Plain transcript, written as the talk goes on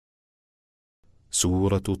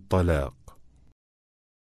سورة الطلاق.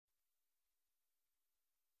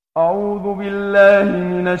 أعوذ بالله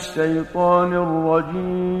من الشيطان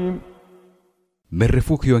الرجيم. Me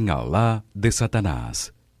refugio en Allah de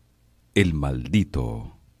Satanás, el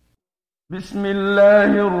maldito. بسم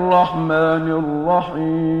الله الرحمن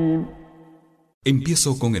الرحيم.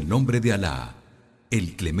 Empiezo con el nombre de Alá,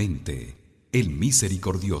 el Clemente, el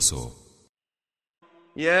Misericordioso.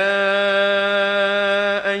 يا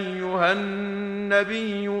أيها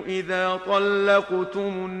النبي إذا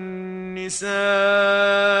طلقتم النساء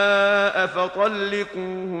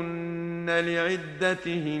فطلقوهن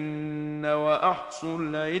لعدتهن وأحصوا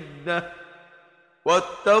العدة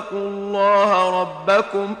واتقوا الله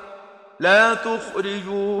ربكم لا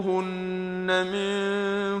تخرجوهن من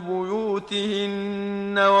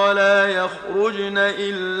بيوتهن ولا يخرجن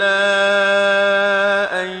إلا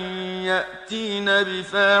أن يأتين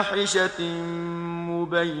بفاحشة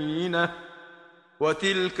مبينة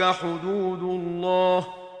وتلك حدود الله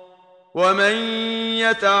ومن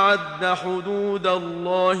يتعد حدود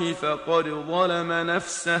الله فقد ظلم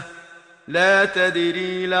نفسه لا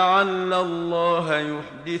تدري لعل الله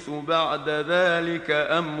يحدث بعد ذلك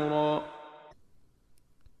أمرا.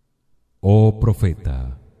 Oh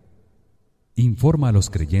profeta, informa a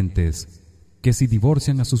los creyentes que si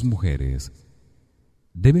divorcian a sus mujeres,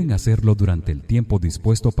 deben hacerlo durante el tiempo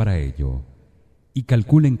dispuesto para ello y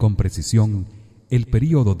calculen con precisión el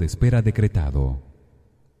período de espera decretado.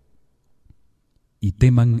 Y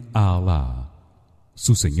teman a Allah,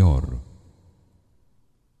 su Señor.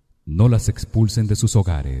 No las expulsen de sus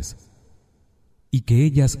hogares y que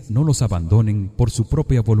ellas no los abandonen por su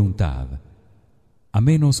propia voluntad, a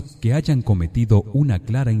menos que hayan cometido una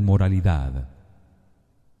clara inmoralidad.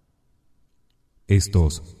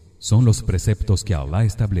 Estos son los preceptos que Allah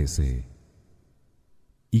establece,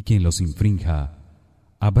 y quien los infrinja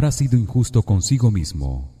habrá sido injusto consigo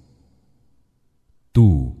mismo.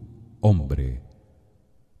 Tú, hombre,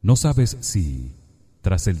 no sabes si,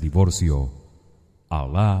 tras el divorcio,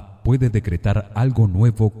 Allah puede decretar algo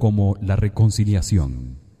nuevo como la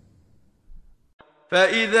reconciliación.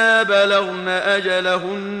 فإذا بلغن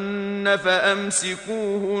أجلهن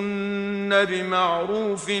فأمسكوهن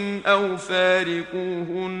بمعروف أو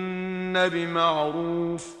فارقوهن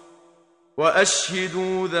بمعروف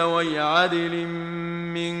وأشهدوا ذوي عدل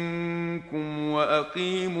منكم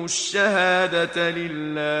وأقيموا الشهادة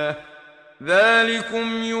لله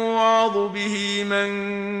ذلكم يوعظ به من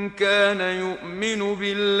كان يؤمن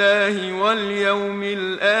بالله واليوم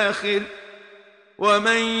الآخر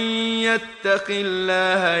ومن يتق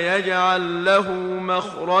الله يجعل له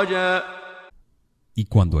مخرجا. Y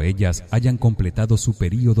cuando ellas hayan completado su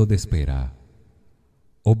período de espera,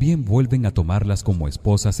 o bien vuelven a tomarlas como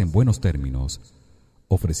esposas en buenos términos,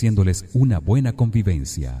 ofreciéndoles una buena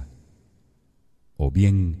convivencia, o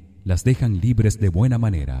bien las dejan libres de buena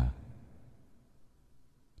manera.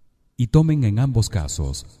 Y tomen en ambos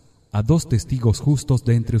casos a dos testigos justos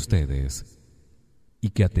de entre ustedes, y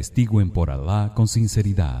que atestiguen por Allah con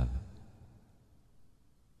sinceridad.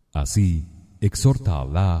 Así exhorta a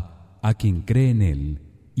Allah a quien cree en él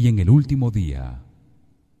y en el último día,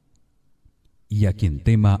 y a quien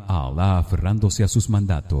tema a Allah aferrándose a sus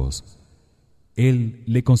mandatos, él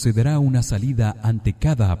le concederá una salida ante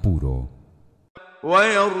cada apuro.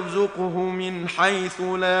 وَيَرْزُقْهُ مِنْ حَيْثُ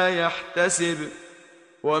لَا يَحْتَسِبُ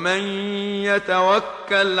وَمَنْ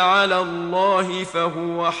يَتَوَكَّلْ عَلَى اللَّهِ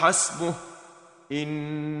فَهُوَ حَسْبُهُ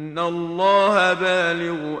إِنَّ اللَّهَ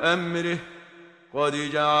بَالِغُ أَمْرِهِ قَدْ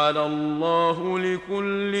جَعَلَ اللَّهُ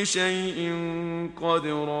لِكُلِّ شَيْءٍ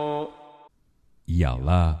قَدْرًا. Y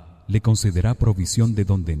Allah le concederá provisión de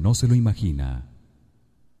donde no se lo imagina.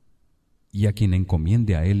 Y a quien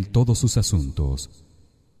encomiende a él todos sus asuntos,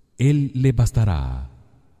 él le bastará.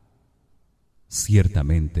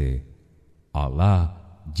 Ciertamente, Allah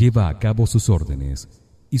lleva a cabo sus órdenes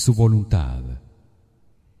y su voluntad,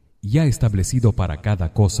 y ha establecido para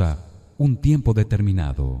cada cosa un tiempo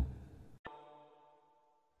determinado.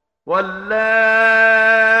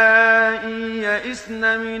 واللائي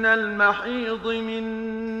يئسن من المحيض من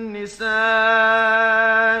نسائكم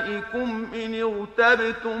إن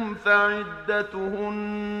ارتبتم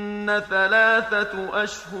فعدتهن 3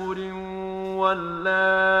 أشهر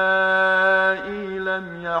واللائي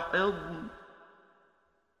لم يحضن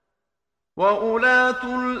وأولاة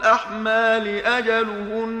الأحمال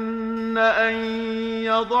أجلهن أن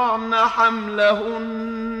يضعن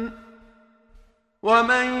حملهن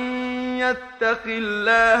ومن يتق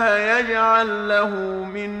الله يجعل له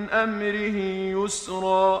من أمره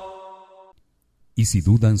يسرا. Y si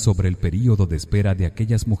dudan sobre el período de espera de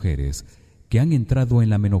aquellas mujeres que han entrado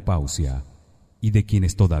en la menopausia y de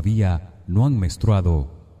quienes todavía no han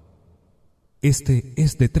menstruado, este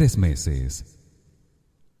es de 3 meses.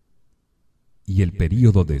 Y el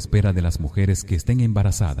período de espera de las mujeres que estén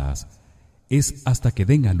embarazadas es hasta que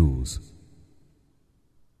den a luz.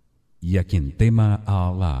 Y a quien tema a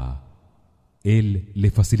Allah, él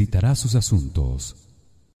le facilitará sus asuntos.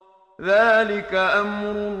 ذلك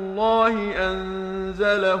أمر الله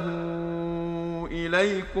أنزله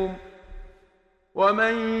إليكم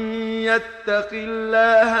ومن يتق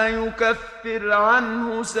الله يكفر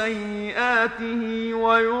عنه سيئاته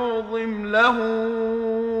ويعظم له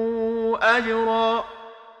أجرا.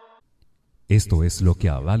 Esto es lo que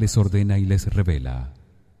Allah les ordena y les revela.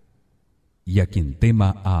 Y a quien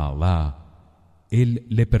tema a Allah, él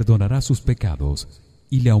le perdonará sus pecados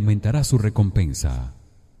y le aumentará su recompensa.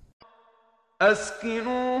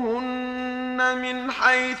 أسكنوهن من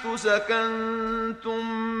حيث سكنتم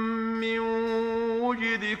من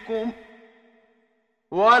وجدكم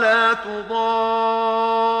ولا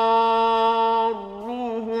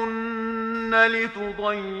تضاروهن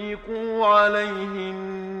لتضيقوا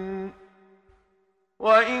عليهن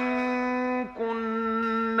وإن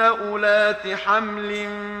كن أولات حمل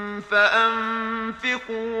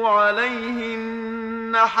فأنفقوا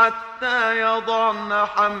عليهن حتى يضعن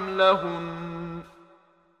حملهن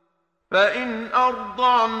فإن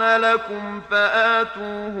أرضعن لكم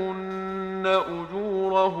فآتوهن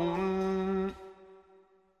أجورهن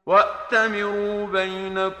وأتمروا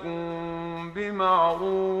بينكم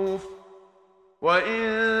بمعروف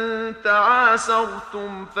وإن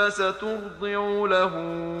تعاسرتم فسترضع له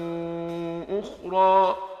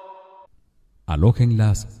أخرى.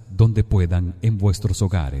 Alójenlas donde puedan en vuestros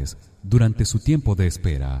hogares durante su tiempo de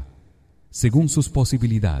espera, según sus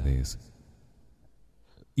posibilidades,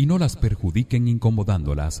 y no las perjudiquen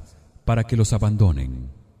incomodándolas para que los abandonen.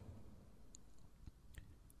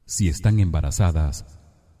 Si están embarazadas,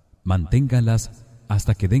 manténganlas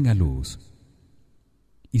hasta que den a luz,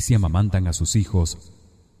 y si amamantan a sus hijos,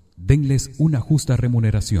 denles una justa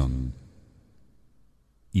remuneración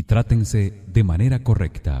y trátense de manera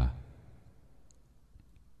correcta.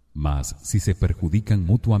 Mas si se perjudican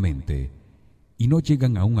mutuamente y no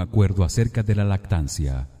llegan a un acuerdo acerca de la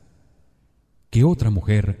lactancia, que otra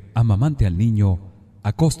mujer amamante al niño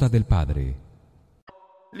a costa del padre.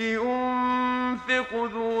 لينفق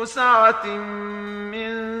ذو سعة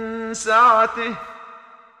من سعته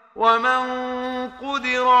ومن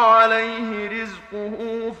قدر عليه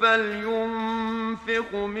رزقه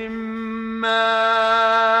فلينفق مما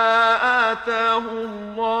آتاه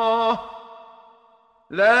الله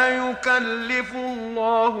لا يكلف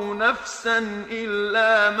الله نفسا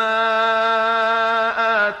إلا ما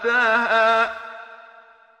آتاها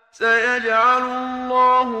سيجعل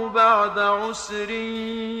الله بعد عسر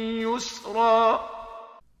يسرا.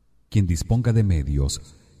 Quien disponga de medios,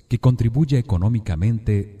 que contribuya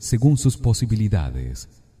económicamente según sus posibilidades.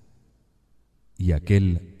 Y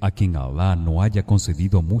aquel a quien Allah no haya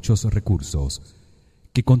concedido muchos recursos,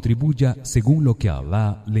 que contribuya según lo que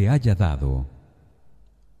Allah le haya dado.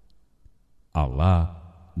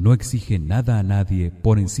 Allah no exige nada a nadie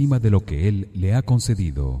por encima de lo que él le ha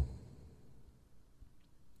concedido.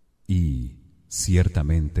 Y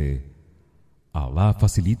ciertamente Allah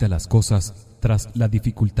facilita las cosas tras la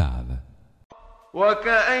dificultad.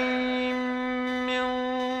 وكأين من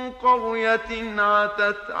قرية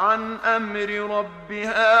عتت عن أمر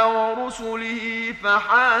ربها ورسله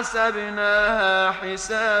فحاسبناها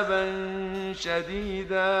حسابا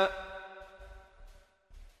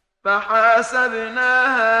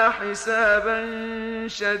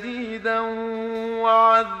شديدا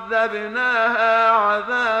وعذبناها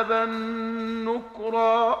عذابا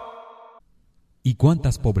نكرا. ¿Y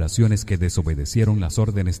cuántas poblaciones que desobedecieron las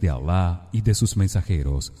órdenes de Allah y de sus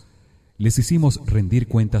mensajeros les hicimos rendir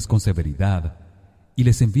cuentas con severidad y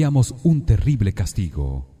les enviamos un terrible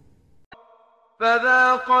castigo?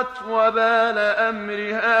 فذاقت وبال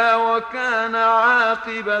أمرها وكان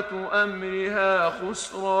عاقبة أمرها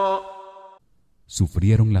خسرا.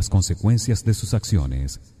 Sufrieron las consecuencias de sus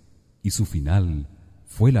acciones y su final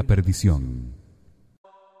fue la perdición.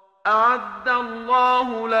 أعد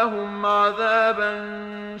الله لهم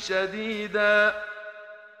عذابا شديدا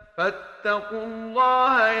فاتقوا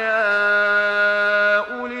الله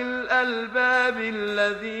يا أولي الألباب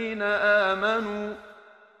الذين آمنوا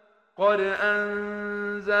قد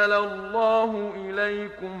أنزل الله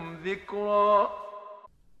إليكم ذكرا.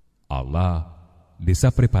 Allah les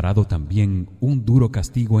ha preparado también un duro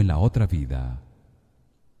castigo en la otra vida.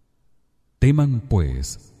 Teman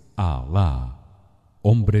pues a Allah,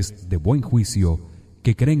 hombres de buen juicio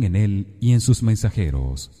que creen en él y en sus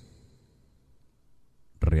mensajeros.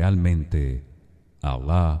 Realmente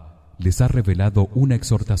Allah les ha revelado una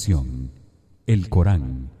exhortación, el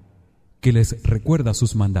Corán, que les recuerda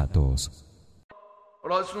sus mandatos.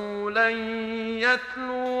 رسولا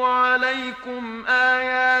يتلو عليكم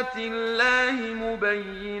آيات الله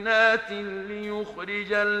مبينات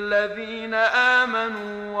ليخرج الذين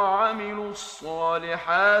آمنوا وعملوا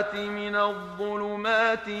الصالحات من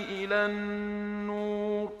الظلمات إلى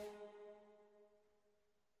النور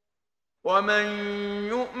ومن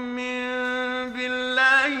يؤمن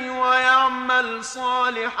بالله ويعمل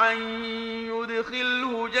صالحا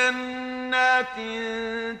يدخله جنات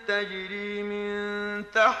تجري من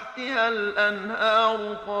تحتها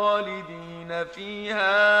الأنهار خالدين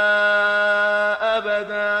فيها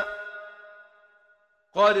أبدا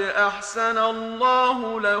قد أحسن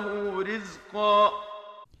الله له رزقا.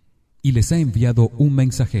 Y les ha enviado un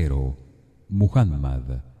mensajero,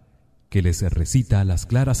 Muhammad, que les recita las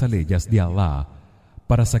claras aleyas de Allah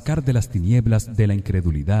para sacar de las tinieblas de la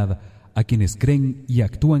incredulidad a quienes creen y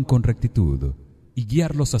actúan con rectitud y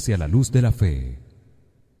guiarlos hacia la luz de la fe.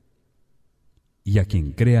 Y a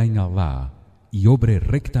quien crea en Allah y obre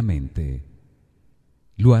rectamente,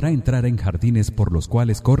 lo hará entrar en jardines por los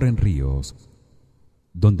cuales corren ríos,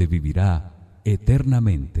 donde vivirá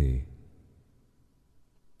eternamente.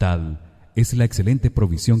 Tal es la excelente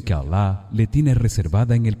provisión que Allah le tiene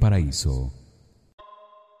reservada en el paraíso.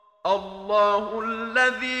 الله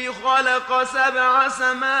الذي خلق 7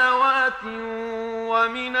 سماوات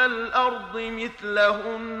ومن الأرض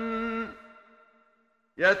مثلهن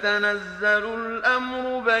يتنزل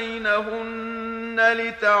الأمر بينهن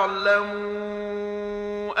لتعلموا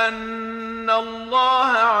أن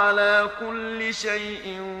الله على كل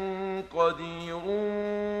شيء قدير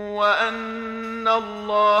وأن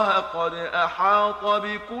الله قد أحاط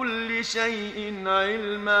بكل شيء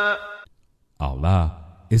علما. Allah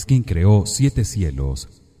es quien creó 7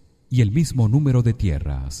 cielos y el mismo número de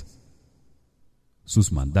tierras.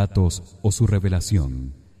 Sus mandatos o su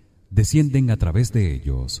revelación descienden a través de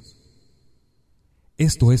ellos.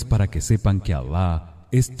 Esto es para que sepan que Allah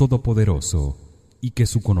es todopoderoso y que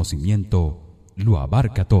su conocimiento lo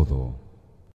abarca todo.